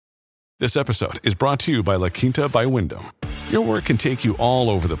This episode is brought to you by La Quinta by Wyndham. Your work can take you all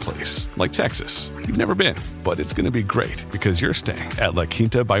over the place, like Texas. You've never been, but it's going to be great because you're staying at La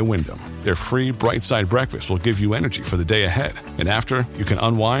Quinta by Wyndham. Their free Bright Side breakfast will give you energy for the day ahead. And after, you can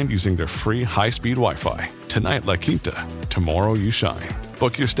unwind using their free high-speed Wi-Fi. Tonight, La Quinta. Tomorrow, you shine.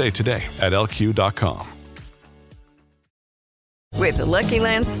 Book your stay today at LQ.com. With the Lucky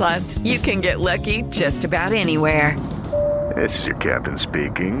Land Slots, you can get lucky just about anywhere. This is your captain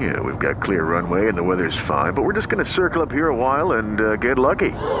speaking. We've got clear runway and the weather's fine, but we're just going to circle up here a while and get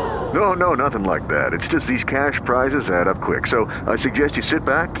lucky. No, nothing like that. It's just these cash prizes add up quick. So I suggest you sit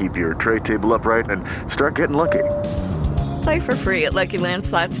back, keep your tray table upright, and start getting lucky. Play for free at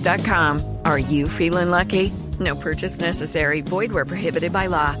LuckyLandSlots.com. Are you feeling lucky? No purchase necessary. Void where prohibited by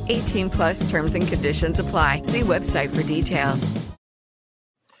law. 18 plus terms and conditions apply. See website for details.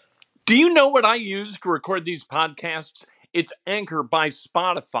 Do you know what I use to record these podcasts? It's Anchor by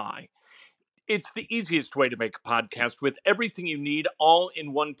Spotify. It's the easiest way to make a podcast with everything you need all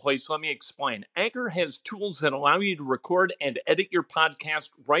in one place. Let me explain. Anchor has tools that allow you to record and edit your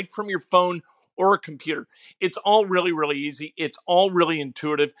podcast right from your phone or a computer. It's all really, really easy. It's all really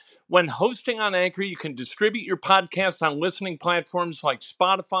intuitive. When hosting on Anchor, you can distribute your podcast on listening platforms like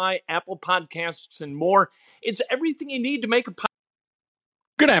Spotify, Apple Podcasts, and more. It's everything you need to make a podcast.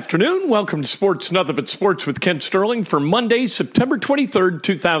 Good afternoon. Welcome to Sports Nothing But Sports with Kent Sterling for Monday, September 23rd,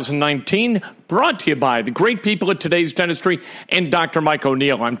 2019. Brought to you by the great people at Today's Dentistry and Dr. Mike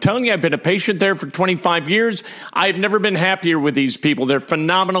O'Neill. I'm telling you, I've been a patient there for 25 years. I've never been happier with these people. They're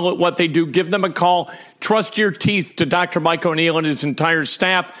phenomenal at what they do. Give them a call. Trust your teeth to Dr. Mike O'Neill and his entire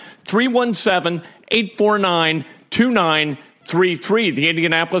staff. 317-849-2933. The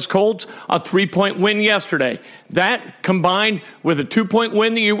Indianapolis Colts, a 3-point win yesterday. That combined with a 2-point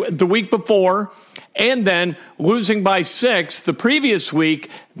win the week before, and then losing by 6 the previous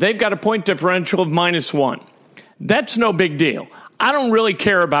week, they've got a point differential of -1. That's no big deal. I don't really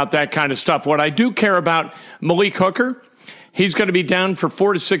care about that kind of stuff. What I do care about, Malik Hooker, he's going to be down for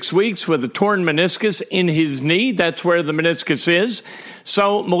 4 to 6 weeks with a torn meniscus in his knee. That's where the meniscus is.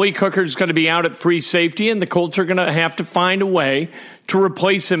 So Malik Hooker is going to be out at free safety, and the Colts are going to have to find a way to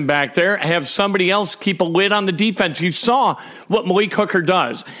replace him back there, have somebody else keep a lid on the defense. You saw what Malik Hooker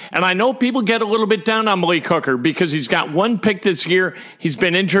does. And I know people get a little bit down on Malik Hooker because he's got 1 pick this year. He's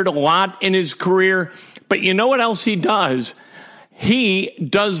been injured a lot in his career. But you know what else he does? He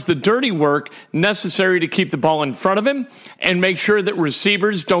does the dirty work necessary to keep the ball in front of him and make sure that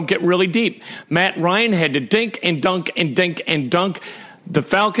receivers don't get really deep. Matt Ryan had to dink and dunk and dink and dunk. The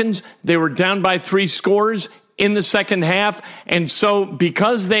Falcons, they were down by 3 scores in the second half. And so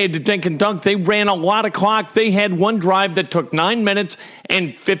because they had to dink and dunk, they ran a lot of clock. They had 1 drive that took 9 minutes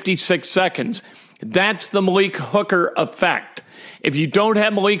and 56 seconds. That's the Malik Hooker effect. If you don't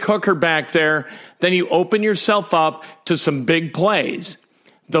have Malik Hooker back there, then you open yourself up to some big plays.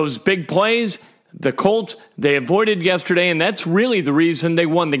 Those big plays, the Colts, they avoided yesterday, and that's really the reason they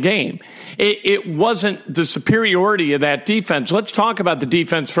won the game. It wasn't the superiority of that defense. Let's talk about the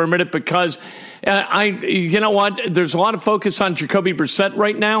defense for a minute because, you know what, there's a lot of focus on Jacoby Brissett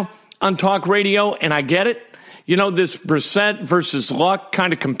right now on talk radio, and I get it. You know, this Brissett versus Luck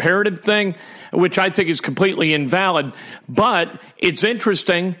kind of comparative thing, which I think is completely invalid. But it's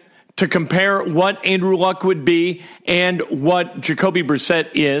interesting to compare what Andrew Luck would be and what Jacoby Brissett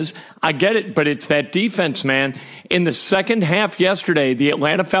is. I get it, but it's that defense, man. In the second half yesterday, the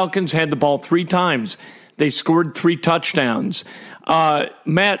Atlanta Falcons had the ball 3 times. They scored 3 touchdowns.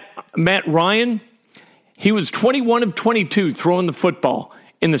 Matt Ryan, he was 21 of 22 throwing the football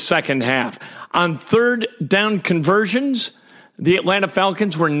in the second half. On third down conversions, the Atlanta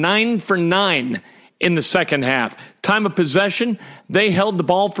Falcons were 9 for 9 in the second half. Time of possession, they held the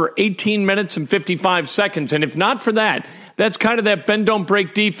ball for 18 minutes and 55 seconds. And if not for that, that's kind of that bend, don't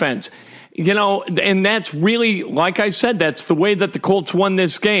break defense. You know, and that's really, like I said, that's the way that the Colts won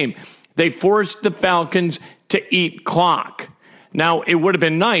this game. They forced the Falcons to eat clock. Now, it would have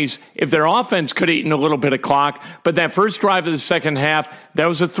been nice if their offense could have eaten a little bit of clock, but that first drive of the second half, that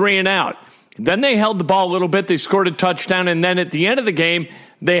was a 3 and out. Then they held the ball a little bit. They scored a touchdown, and then at the end of the game,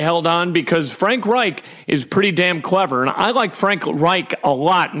 they held on because Frank Reich is pretty damn clever. And I like Frank Reich a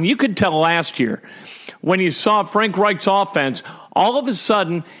lot. And you could tell last year when you saw Frank Reich's offense, all of a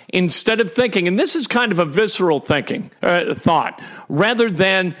sudden, instead of thinking, and this is kind of a visceral thought, rather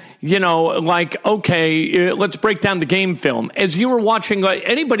than, you know, like, okay, let's break down the game film. As you were watching,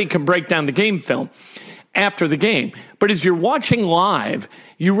 anybody can break down the game film. after the game. But as you're watching live,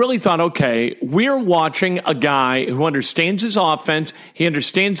 you really thought, okay, we're watching a guy who understands his offense, he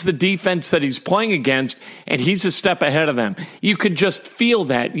understands the defense that he's playing against, and he's a step ahead of them. You could just feel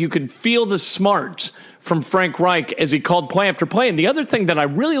that. You could feel the smarts from Frank Reich as he called play after play. And the other thing that I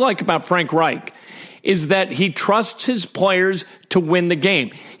really like about Frank Reich is that he trusts his players to win the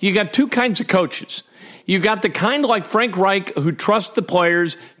game. You got two kinds of coaches. You got the kind like Frank Reich who trusts the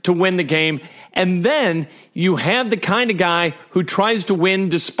players to win the game, and then you have the kind of guy who tries to win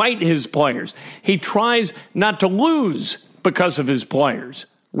despite his players. He tries not to lose because of his players,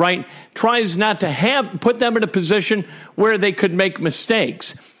 right? Tries not to put them in a position where they could make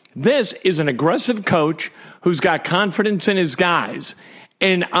mistakes. This is an aggressive coach who's got confidence in his guys.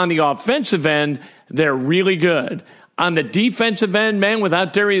 And on the offensive end, they're really good. On the defensive end, man,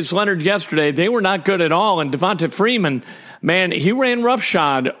 without Darius Leonard yesterday, they were not good at all. And Devonta Freeman, man, he ran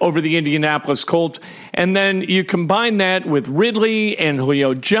roughshod over the Indianapolis Colts. And then you combine that with Ridley and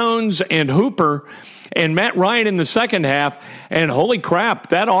Julio Jones and Hooper and Matt Ryan in the second half, and holy crap,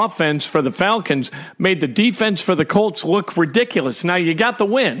 that offense for the Falcons made the defense for the Colts look ridiculous. Now, you got the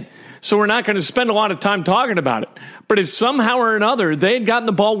win, so we're not going to spend a lot of time talking about it. But if somehow or another they had gotten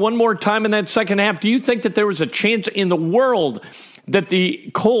the ball one more time in that second half, do you think that there was a chance in the world that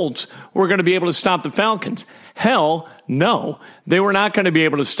the Colts were going to be able to stop the Falcons? Hell, no. They were not going to be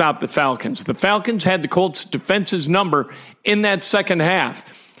able to stop the Falcons. The Falcons had the Colts' defense's number in that second half.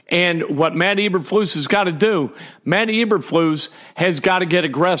 And what Matt Eberflus has got to do, Matt Eberflus has got to get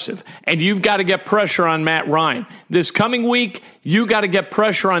aggressive. And you've got to get pressure on Matt Ryan. This coming week, you got to get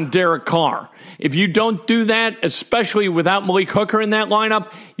pressure on Derek Carr. If you don't do that, especially without Malik Hooker in that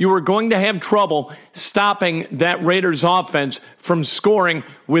lineup, you are going to have trouble stopping that Raiders offense from scoring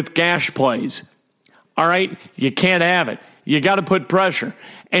with gash plays. All right? You can't have it. You got to put pressure.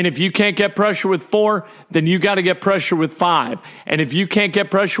 And if you can't get pressure with 4, then you got to get pressure with 5. And if you can't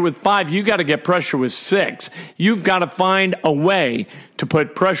get pressure with 5, you got to get pressure with 6. You've got to find a way to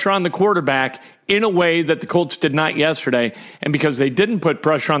put pressure on the quarterback in a way that the Colts did not yesterday. And because they didn't put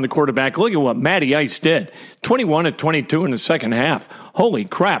pressure on the quarterback, look at what Matty Ice did. 21 of 22 in the second half. Holy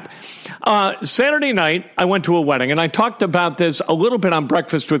crap. Saturday night, I went to a wedding, and I talked about this a little bit on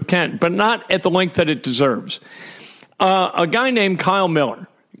Breakfast with Kent, but not at the length that it deserves. A guy named Kyle Miller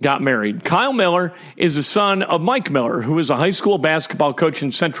got married. Kyle Miller is the son of Mike Miller, who was a high school basketball coach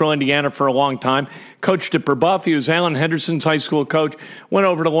in Central Indiana for a long time, coached at Brebeuf. He was Alan Henderson's high school coach, went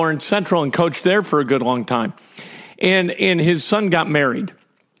over to Lawrence Central and coached there for a good long time. And his son got married.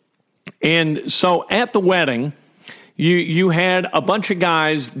 And so at the wedding, you had a bunch of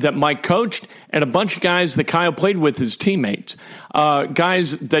guys that Mike coached and a bunch of guys that Kyle played with as teammates.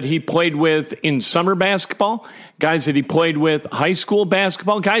 Guys that he played with in summer basketball, guys that he played with high school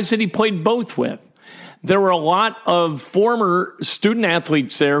basketball, guys that he played both with. There were a lot of former student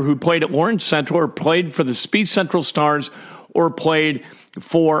athletes there who played at Lawrence Central or played for the Speed Central Stars or played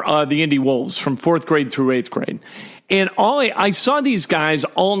for the Indy Wolves from 4th grade through 8th grade. And I saw these guys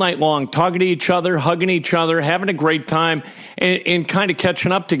all night long talking to each other, hugging each other, having a great time, and kind of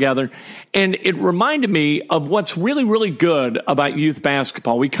catching up together. And it reminded me of what's really, really good about youth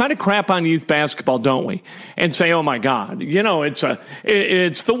basketball. We kind of crap on youth basketball, don't we? And say, oh, my God, you know, it's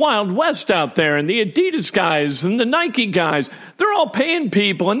the Wild West out there, and the Adidas guys and the Nike guys, they're all paying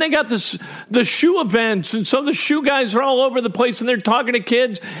people, and they got the shoe events, and so the shoe guys are all over the place, and they're talking to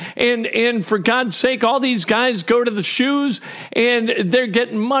kids, and for God's sake, all these guys go to the shoes, and they're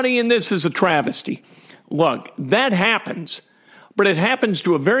getting money, and this is a travesty. Look, that happens. But it happens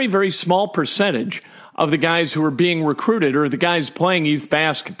to a very, very small percentage of the guys who are being recruited or the guys playing youth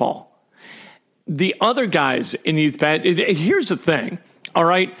basketball. The other guys in youth basketball, here's the thing, all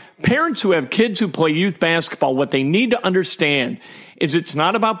right? Parents who have kids who play youth basketball, what they need to understand is it's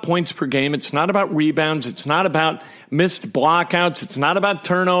not about points per game. It's not about rebounds. It's not about missed blockouts. It's not about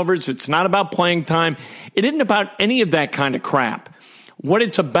turnovers. It's not about playing time. It isn't about any of that kind of crap. What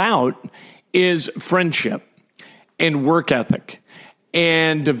it's about is friendship and work ethic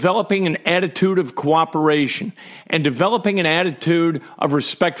and developing an attitude of cooperation and developing an attitude of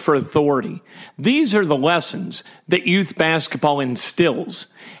respect for authority. These are the lessons that youth basketball instills.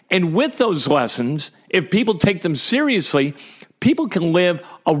 And with those lessons, if people take them seriously, people can live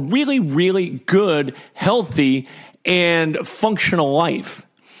a really, really good, healthy, and functional life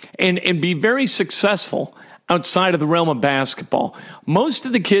and be very successful outside of the realm of basketball. Most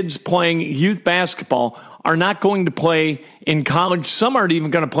of the kids playing youth basketball are not going to play in college. Some aren't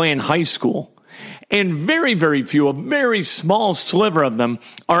even going to play in high school. And very, very few, a very small sliver of them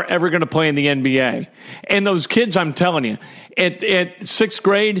are ever going to play in the NBA. And those kids, I'm telling you, at sixth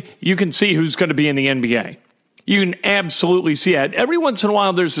grade, you can see who's going to be in the NBA. You can absolutely see it. Every once in a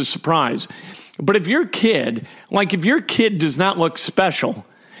while, there's a surprise. But if your kid does not look special,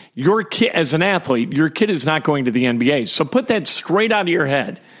 your kid, as an athlete, your kid is not going to the NBA. So put that straight out of your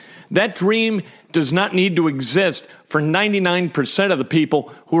head. That dream does not need to exist for 99% of the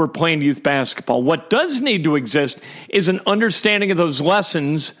people who are playing youth basketball. What does need to exist is an understanding of those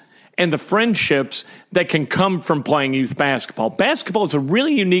lessons and the friendships that can come from playing youth basketball. Basketball is a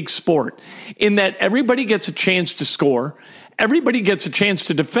really unique sport in that everybody gets a chance to score. Everybody gets a chance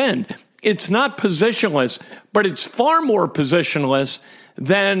to defend. It's not positionless, but it's far more positionless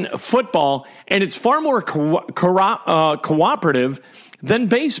than football, and it's far more cooperative than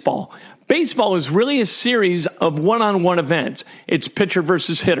baseball. Baseball is really a series of one-on-one events. It's pitcher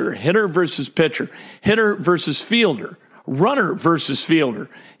versus hitter, hitter versus pitcher, hitter versus fielder, runner versus fielder.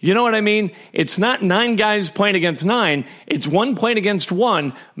 You know what I mean? It's not 9 guys playing against 9. It's 1 playing against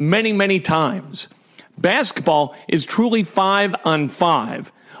 1 many, many times. Basketball is truly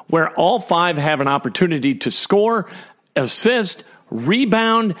 5-on-5, where all 5 have an opportunity to score, assist,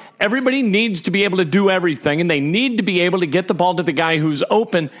 rebound. Everybody needs to be able to do everything, and they need to be able to get the ball to the guy who's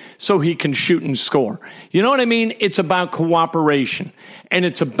open so he can shoot and score. You know what I mean? It's about cooperation, and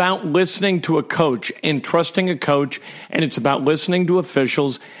it's about listening to a coach and trusting a coach, and it's about listening to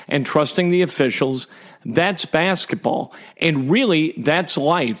officials and trusting the officials. That's basketball, and really, that's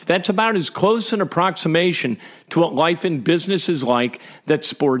life. That's about as close an approximation to what life in business is like that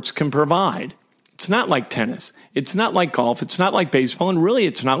sports can provide. It's not like tennis. It's not like golf. It's not like baseball. And really,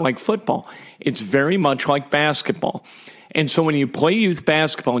 it's not like football. It's very much like basketball. And so when you play youth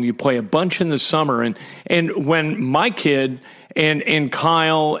basketball and you play a bunch in the summer, and when my kid and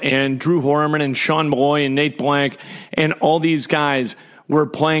Kyle and Drew Horman and Sean Malloy and Nate Blank and all these guys were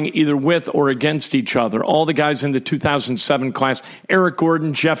playing either with or against each other, all the guys in the 2007 class, Eric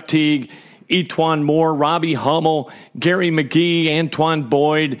Gordon, Jeff Teague, Etwan Moore, Robbie Hummel, Gary McGee, Antoine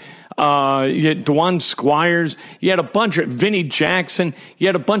Boyd, you had DeJuan Squires, you had a bunch of Vinnie Jackson, you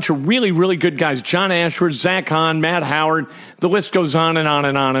had a bunch of really, really good guys, John Ashworth, Zach Hahn, Matt Howard, the list goes on and on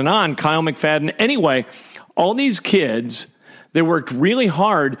and on and on, Kyle McFadden. Anyway, all these kids, they worked really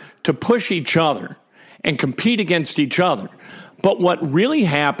hard to push each other and compete against each other. But what really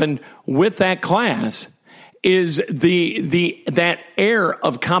happened with that class is that air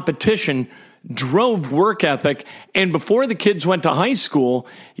of competition drove work ethic. And before the kids went to high school,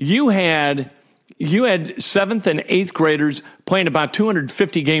 you had 7th and 8th graders playing about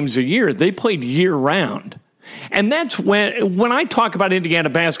 250 games a year. They played year round. And that's when I talk about Indiana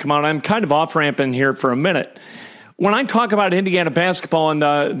basketball, and I'm kind of off-ramping here for a minute. When I talk about Indiana basketball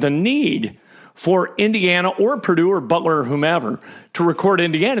and the need for Indiana or Purdue or Butler or whomever to record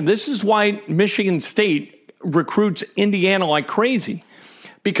Indiana, this is why Michigan State recruits Indiana like crazy.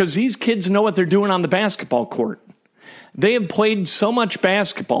 Because these kids know what they're doing on the basketball court. They have played so much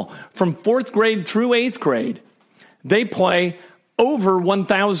basketball. From 4th grade through 8th grade, they play over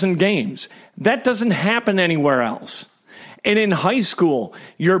 1,000 games. That doesn't happen anywhere else. And in high school,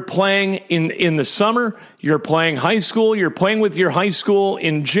 you're playing in the summer, you're playing high school, you're playing with your high school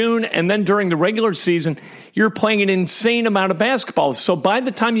in June, and then during the regular season, you're playing an insane amount of basketball. So by the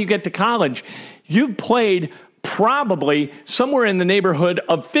time you get to college, you've played probably somewhere in the neighborhood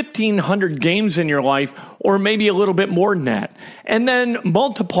of 1,500 games in your life, or maybe a little bit more than that. And then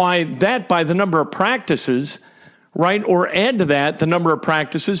multiply that by the number of practices, right? Or add to that the number of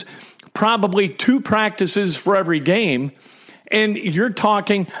practices, probably 2 practices for every game. And you're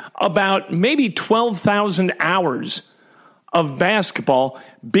talking about maybe 12,000 hours of basketball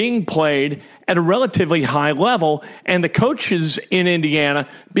being played at a relatively high level, and the coaches in Indiana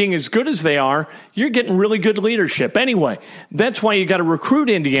being as good as they are, you're getting really good leadership. Anyway, that's why you got to recruit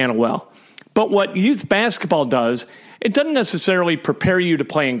Indiana well. But what youth basketball does, it doesn't necessarily prepare you to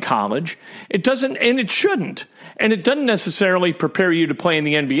play in college. It doesn't, and it shouldn't. And it doesn't necessarily prepare you to play in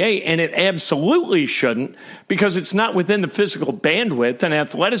the NBA, and it absolutely shouldn't, because it's not within the physical bandwidth and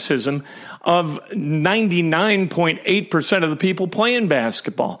athleticism of 99.8% of the people playing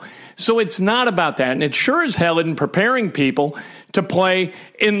basketball. So it's not about that, and it sure as hell isn't preparing people to play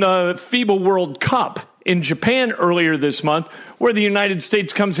in the FIBA World Cup in Japan earlier this month, where the United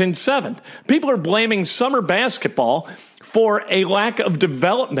States comes in 7th. People are blaming summer basketball for a lack of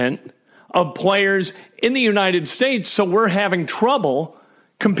development of players in the United States, so we're having trouble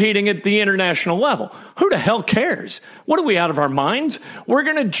competing at the international level. Who the hell cares? What are we, out of our minds? We're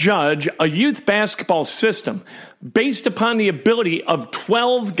going to judge a youth basketball system based upon the ability of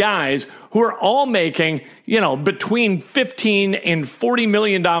 12 guys who are all making, between $15 and $40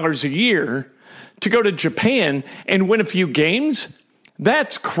 million a year to go to Japan and win a few games?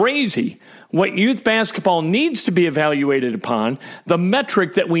 That's crazy. What youth basketball needs to be evaluated upon, the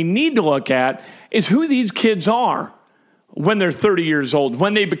metric that we need to look at, is who these kids are when they're 30 years old,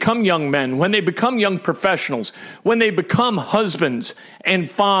 when they become young men, when they become young professionals, when they become husbands and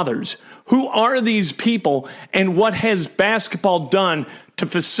fathers. Who are these people, and what has basketball done to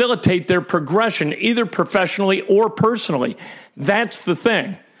facilitate their progression, either professionally or personally? That's the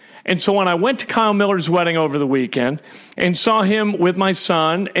thing. And so when I went to Kyle Miller's wedding over the weekend and saw him with my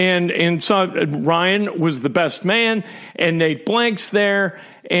son and saw Ryan was the best man, and Nate Blank's there,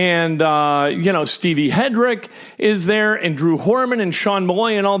 and, Stevie Hedrick is there, and Drew Horman and Sean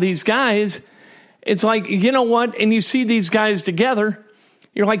Malloy and all these guys, it's like, you know what? And you see these guys together,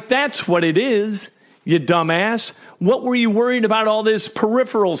 you're like, that's what it is, you dumbass. What were you worried about all this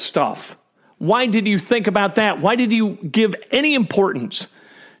peripheral stuff? Why did you think about that? Why did you give any importance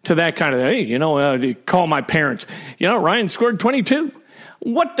to that kind of, hey, call my parents, Ryan scored 22.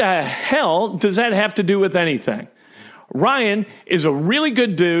 What the hell does that have to do with anything? Ryan is a really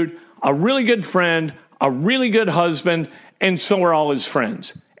good dude, a really good friend, a really good husband, and so are all his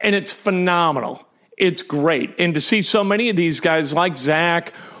friends. And it's phenomenal. It's great. And to see so many of these guys like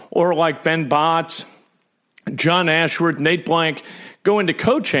Zach or like Ben Botts, John Ashworth, Nate Blank, go into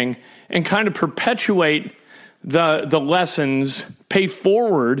coaching and kind of perpetuate the lessons, pay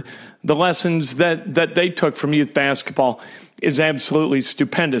forward the lessons that they took from youth basketball is absolutely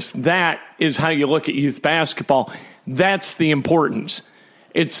stupendous. That is how you look at youth basketball. That's the importance.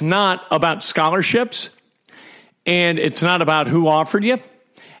 It's not about scholarships, and it's not about who offered you,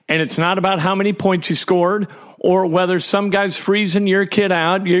 and it's not about how many points you scored, or whether some guy's freezing your kid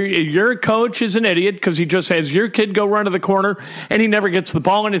out. Your coach is an idiot because he just has your kid go run to the corner and he never gets the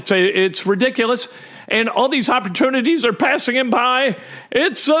ball, and it's ridiculous. And all these opportunities are passing him by.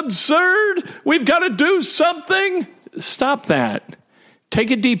 It's absurd. We've got to do something. Stop that. Take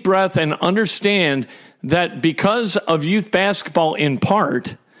a deep breath and understand that because of youth basketball in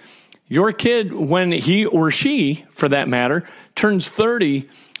part, your kid, when he or she, for that matter, turns 30,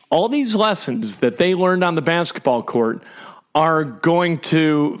 all these lessons that they learned on the basketball court are going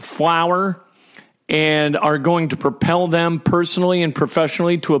to flower and are going to propel them personally and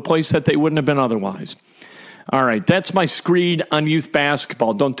professionally to a place that they wouldn't have been otherwise. All right, that's my screed on youth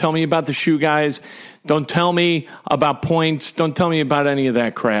basketball. Don't tell me about the shoe guys. Don't tell me about points. Don't tell me about any of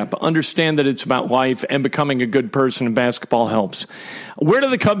that crap. Understand that it's about life, and becoming a good person in basketball helps. Where do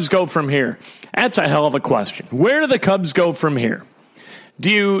the Cubs go from here? That's a hell of a question. Where do the Cubs go from here?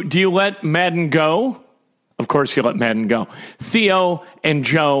 Do you let Madden go? Of course you let Madden go. Theo and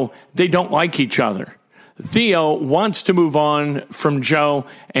Joe, they don't like each other. Theo wants to move on from Joe,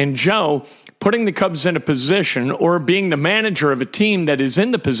 and Joe, putting the Cubs in a position, or being the manager of a team that is in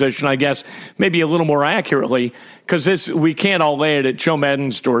the position, I guess, maybe a little more accurately, because we can't all lay it at Joe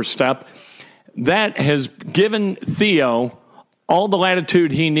Madden's doorstep, that has given Theo all the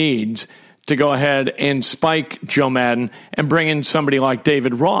latitude he needs to go ahead and spike Joe Madden and bring in somebody like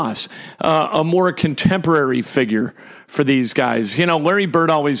David Ross, a more contemporary figure for these guys. Larry Bird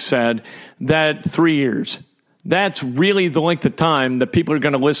always said that 3 years, that's really the length of time that people are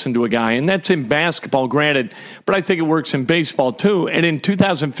going to listen to a guy. And that's in basketball, granted, but I think it works in baseball too. And in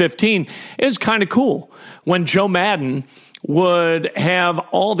 2015, it was kind of cool when Joe Madden would have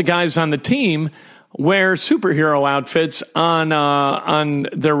all the guys on the team wear superhero outfits on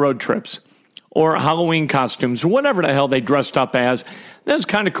their road trips, or Halloween costumes, or whatever the hell they dressed up as. That's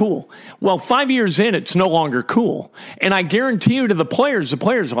kind of cool. Well, 5 years in, it's no longer cool. And I guarantee you to the players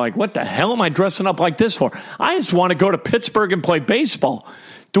are like, what the hell am I dressing up like this for? I just want to go to Pittsburgh and play baseball.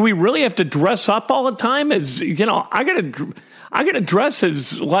 Do we really have to dress up all the time? I got to dress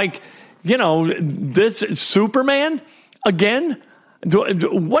as like, this is Superman again?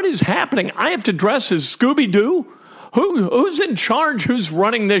 What is happening? I have to dress as Scooby-Doo? Who's in charge? Who's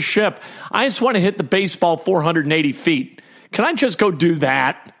running this ship? I just want to hit the baseball 480 feet. Can I just go do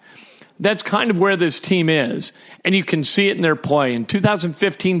that? That's kind of where this team is. And you can see it in their play. In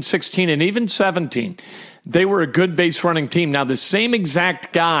 2015, 16, and even 17, they were a good base running team. Now, the same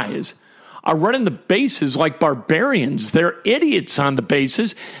exact guys are running the bases like barbarians. They're idiots on the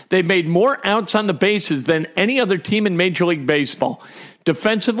bases. They've made more outs on the bases than any other team in Major League Baseball.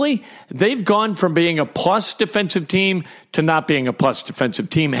 Defensively, they've gone from being a plus defensive team to not being a plus defensive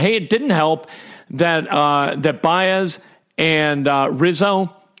team. Hey, it didn't help that Baez and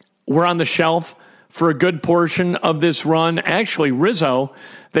Rizzo were on the shelf for a good portion of this run. Actually, Rizzo,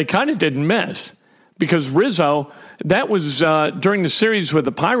 they kind of didn't miss, because Rizzo, that was during the series with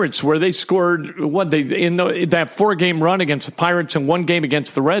the Pirates where they scored, that 4-game run against the Pirates and 1 game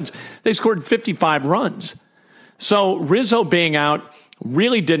against the Reds, they scored 55 runs. So Rizzo being out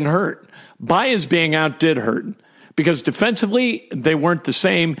really didn't hurt. Baez being out did hurt, because defensively they weren't the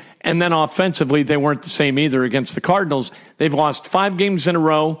same, and then offensively they weren't the same either against the Cardinals. They've lost 5 games in a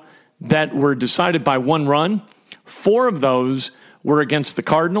row that were decided by 1 run. 4 of those were against the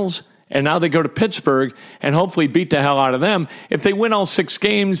Cardinals, and now they go to Pittsburgh and hopefully beat the hell out of them. If they win all 6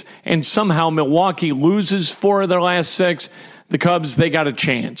 games and somehow Milwaukee loses 4 of their last 6, the Cubs, they got a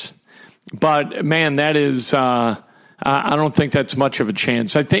chance. But, man, that is I don't think that's much of a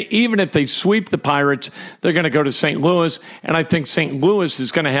chance. I think even if they sweep the Pirates, they're going to go to St. Louis, and I think St. Louis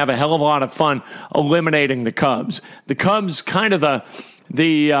is going to have a hell of a lot of fun eliminating the Cubs. The Cubs, kind of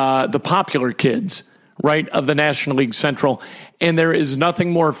the popular kids, right, of the National League Central, and there is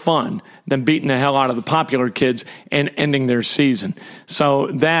nothing more fun than beating the hell out of the popular kids and ending their season. So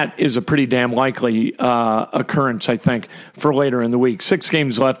that is a pretty damn likely occurrence, I think, for later in the week. 6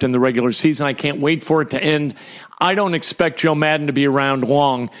 games left in the regular season. I can't wait for it to end. I don't expect Joe Madden to be around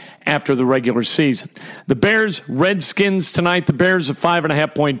long after the regular season. The Bears, Redskins tonight. The Bears a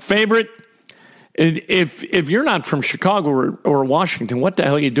 5.5-point favorite. If you're not from Chicago or Washington, what the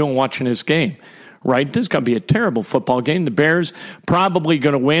hell are you doing watching this game? Right? This is going to be a terrible football game. The Bears probably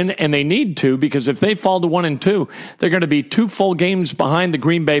going to win, and they need to, because if they fall to 1-2, they're going to be 2 full games behind the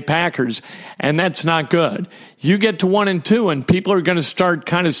Green Bay Packers, and that's not good. You get to 1-2, and people are going to start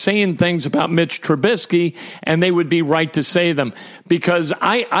kind of saying things about Mitch Trubisky, and they would be right to say them, because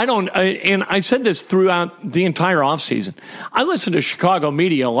and I said this throughout the entire offseason. I listen to Chicago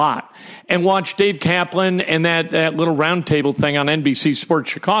media a lot and watch Dave Kaplan and that little roundtable thing on NBC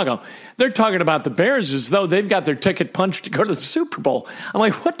Sports Chicago. They're talking about the Bears as though they've got their ticket punched to go to the Super Bowl. I'm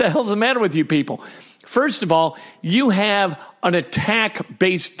like, what the hell's the matter with you people? First of all, you have an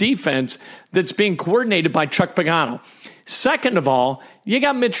attack-based defense that's being coordinated by Chuck Pagano. Second of all, you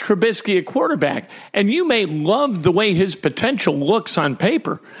got Mitch Trubisky at quarterback, and you may love the way his potential looks on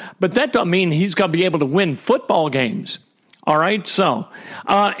paper, but that doesn't mean he's going to be able to win football games. All right, so,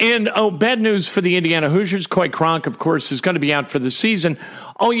 bad news for the Indiana Hoosiers. Coy Cronk, of course, is going to be out for the season.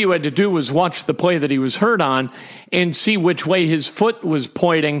 All you had to do was watch the play that he was hurt on and see which way his foot was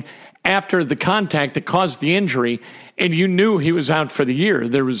pointing after the contact that caused the injury, and you knew he was out for the year.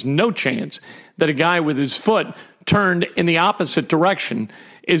 There was no chance that a guy with his foot turned in the opposite direction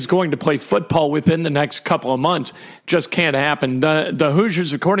is going to play football within the next couple of months. Just can't happen. The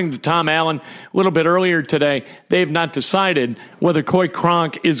Hoosiers, according to Tom Allen, a little bit earlier today, they have not decided whether Coy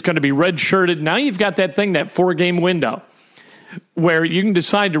Cronk is going to be redshirted. Now you've got that 4-game window where you can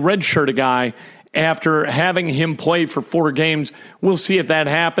decide to redshirt a guy after having him play for 4 games. We'll see if that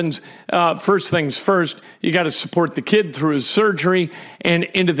happens. First things first, you got to support the kid through his surgery and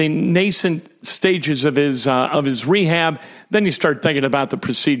into the nascent stages of his rehab. Then you start thinking about the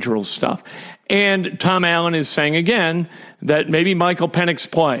procedural stuff. And Tom Allen is saying again that maybe Michael Penix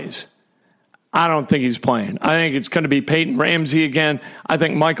plays. I don't think he's playing. I think it's going to be Peyton Ramsey again. I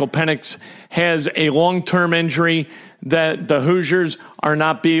think Michael Penix has a long-term injury that the Hoosiers are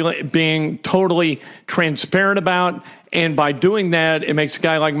not being totally transparent about. And by doing that, it makes a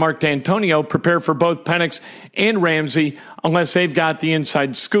guy like Mark D'Antonio prepare for both Penix and Ramsey unless they've got the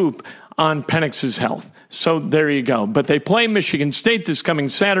inside scoop on Penix's health. So there you go. But they play Michigan State this coming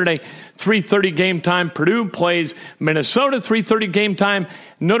Saturday, 3:30 game time. Purdue plays Minnesota, 3:30 game time.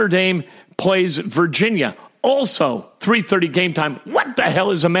 Notre Dame plays Virginia, also 3:30 game time. What the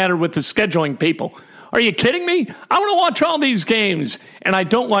hell is the matter with the scheduling people? Are you kidding me? I want to watch all these games, and I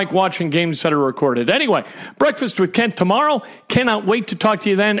don't like watching games that are recorded. Anyway, Breakfast with Kent tomorrow. Cannot wait to talk to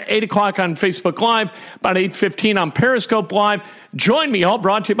you then. 8 o'clock on Facebook Live, about 8:15 on Periscope Live. Join me, all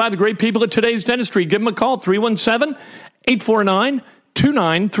brought to you by the great people at Today's Dentistry. Give them a call,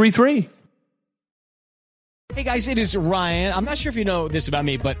 317-849-2933. Hey guys, it is Ryan. I'm not sure if you know this about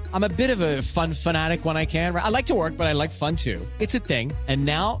me, but I'm a bit of a fun fanatic when I can. I like to work, but I like fun too. It's a thing. And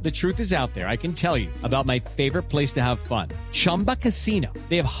now the truth is out there. I can tell you about my favorite place to have fun. Chumba Casino.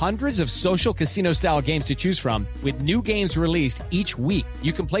 They have hundreds of social casino style games to choose from with new games released each week.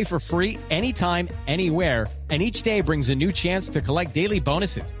 You can play for free anytime, anywhere. And each day brings a new chance to collect daily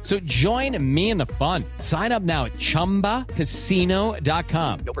bonuses. So join me in the fun. Sign up now at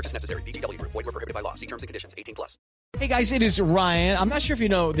ChumbaCasino.com. No purchase necessary. VGW Group. Void where prohibited by law. See terms and conditions. 18+. Hey guys, it is Ryan. I'm not sure if you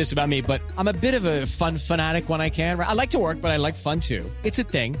know this about me, but I'm a bit of a fun fanatic when I can. I like to work, but I like fun too. It's a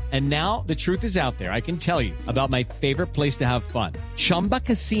thing. And now the truth is out there. I can tell you about my favorite place to have fun. Chumba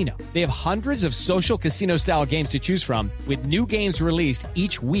Casino. They have hundreds of social casino style games to choose from with new games released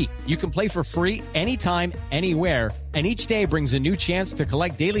each week. You can play for free anytime, anywhere. And each day brings a new chance to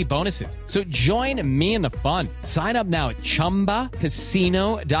collect daily bonuses. So join me in the fun. Sign up now at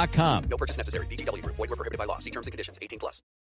ChumbaCasino.com. No purchase necessary. VGW Group. Void where prohibited by law. See terms and conditions. 18+.